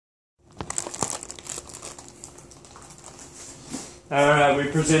Alright, we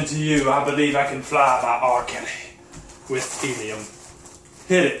present to you I Believe I Can Fly by R. Kelly with Helium.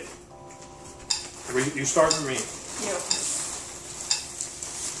 Hit it. You start with me. Yep.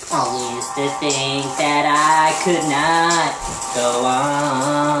 I used to think that I could not go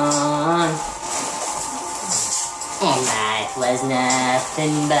on, and life was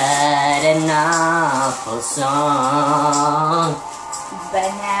nothing but an awful song. But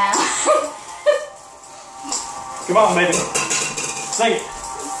now... Come on, baby. Sing it.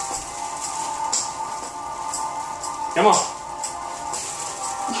 Come on.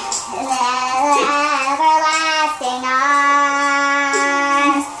 Everlasting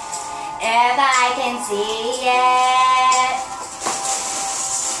arms, if I can see it,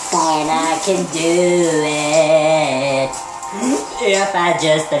 And I can do it if I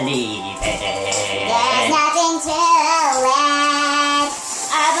just believe it. there's nothing to it.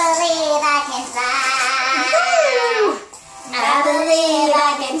 I believe I can fly. I believe I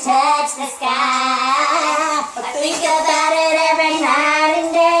can touch the sky. I think about it every night and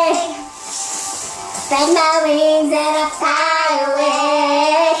day. Spread my wings and I fly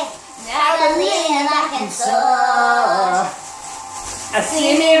away. I believe I can soar. I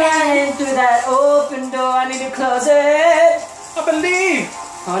see me running through that open door. I need to close it. I believe.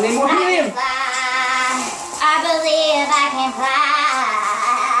 I need more I can helium. fly. I believe I can fly.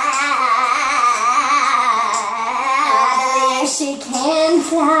 I believe she can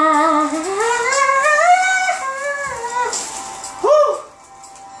fly.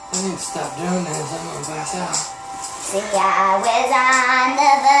 I need to stop doing this. I'm gonna pass out. See, I was on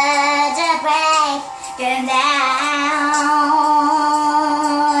the verge of breaking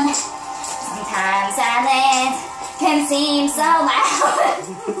down. Sometimes silence can seem so loud.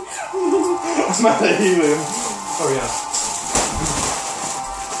 I'm out of helium. Oh yeah.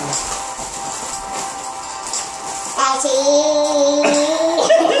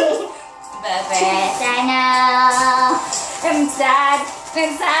 But first I know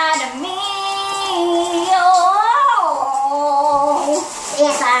inside of me. Oh,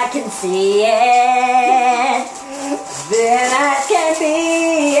 If I can see it, then I can be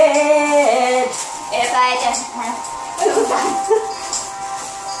it. if I just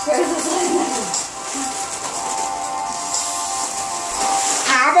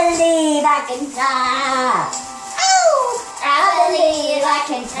I believe I can fly. I believe I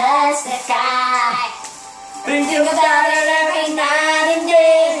can touch the sky. Think Think about it every night and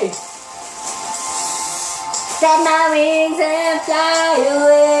day. Spread my wings and fly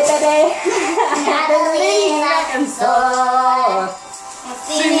away, baby. I believe I can soar.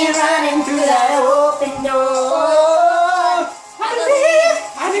 See me running through that open door. I believe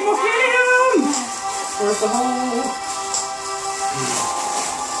I need more helium. Where's the hole?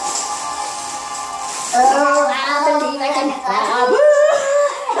 Oh, I believe I can fly.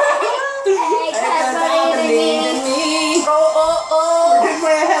 Hey, cause I believe in me. We're getting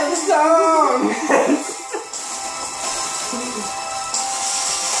way ahead of the song.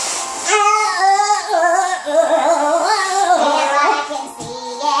 If I can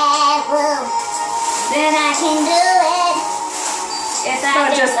see it, then I can do it. If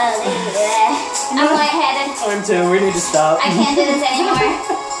I just believe it. I'm lightheaded. I'm too. We need to stop. I can't do this anymore.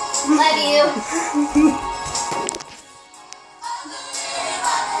 Love you.